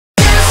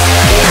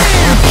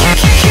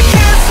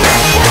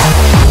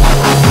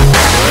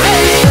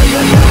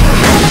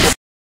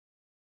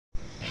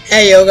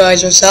Hey yo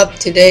guys, what's up?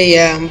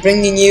 Today I'm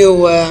bringing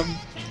you a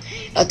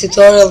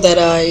tutorial that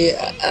I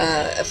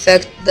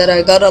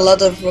got a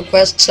lot of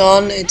requests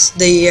on. It's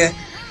the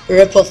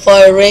Ripple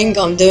Fire Ring.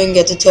 I'm doing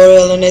a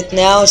tutorial on it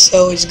now,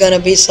 so it's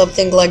gonna be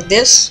something like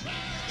this.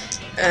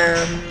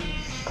 As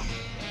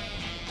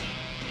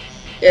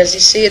you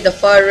see, the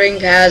fire ring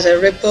has a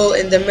ripple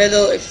in the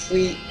middle. If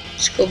we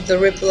scoop the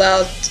ripple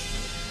out,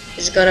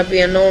 it's gonna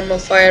be a normal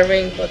fire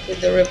ring, but with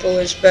the ripple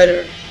it's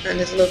better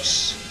and it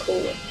looks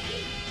cooler.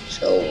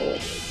 So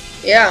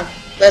yeah,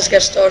 let's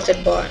get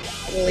started by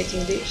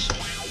deleting these.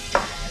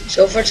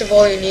 So first of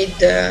all, you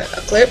need a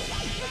clip,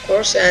 of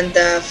course, and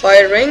the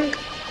fire ring.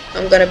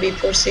 I'm gonna be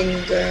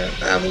putting the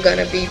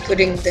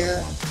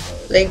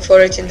link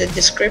for it in the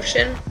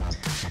description.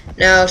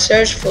 Now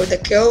search for the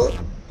kill,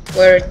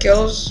 where it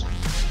kills,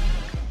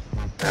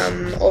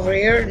 over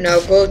here. Now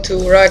go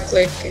to right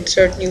click,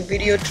 insert new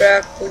video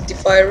track, put the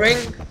fire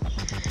ring.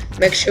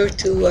 Make sure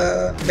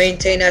to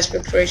maintain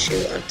aspect ratio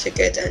on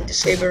ticket and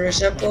disable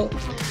resample.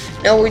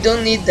 Now we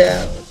don't need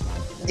the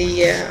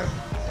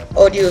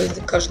audio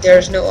because there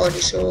is no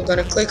audio, so we're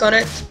gonna click on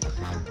it,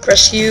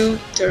 press U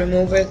to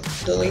remove it,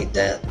 delete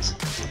that.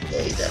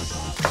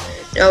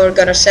 Now we're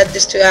gonna set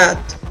this to add.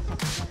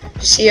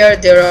 You see here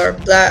there are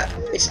black,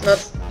 it's not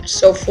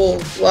so full.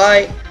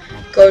 Why?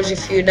 Because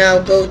if you now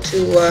go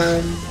to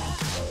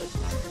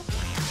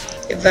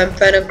event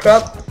pen and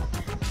crop,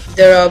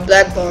 there are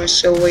black bars,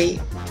 so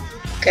we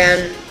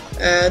can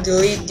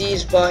delete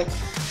these by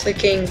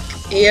clicking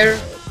here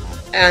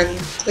and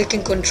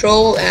clicking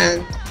control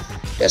and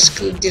just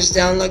scoop this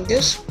down like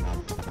this.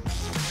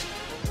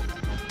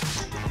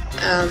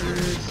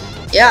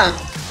 Yeah,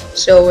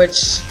 so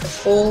it's a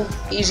full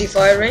easy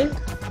fire ring.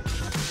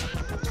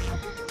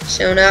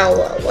 So now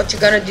what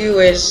you're gonna do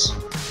is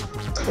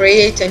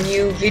create a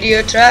new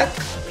video track,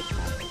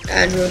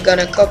 and we're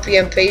gonna copy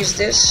and paste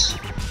this.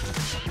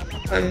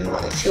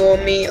 If you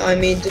want me, I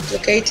mean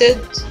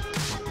duplicated,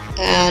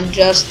 and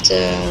just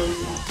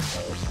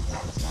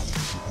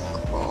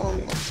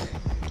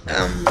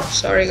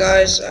sorry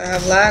guys, I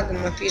have lag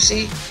on my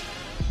PC.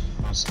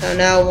 So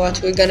now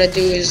what we're gonna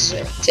do is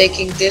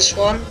taking this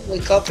one we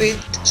copied,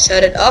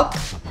 set it up.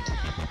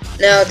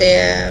 Now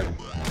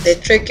the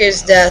trick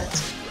is that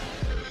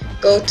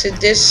go to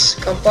this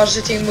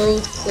compositing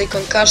mode, click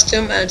on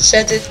custom and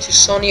set it to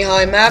Sony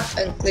high map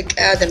and click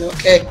add and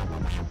OK.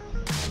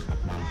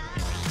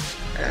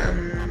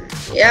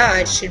 Yeah,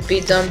 it should be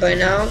done by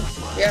now.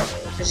 Yeah,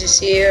 as you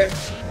see here,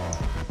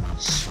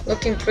 it's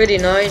looking pretty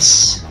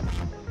nice.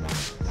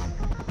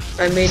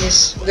 I mean,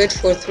 it's good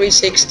for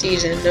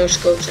 360s and no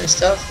scopes and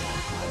stuff.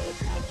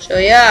 So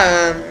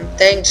yeah,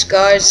 thanks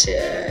guys.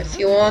 If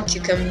you want,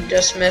 you can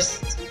just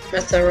mess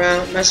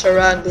around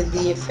with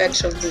the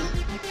effects of the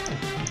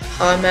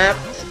high map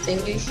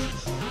thingy,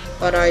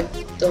 but I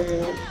don't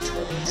want.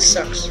 This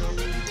sucks,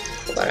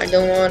 but I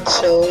don't want.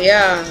 So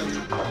yeah,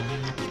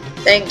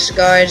 thanks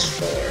guys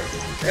for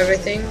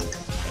everything.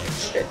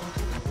 Shit.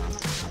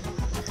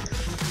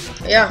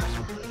 Yeah,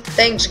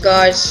 thanks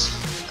guys.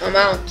 I'm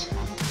out.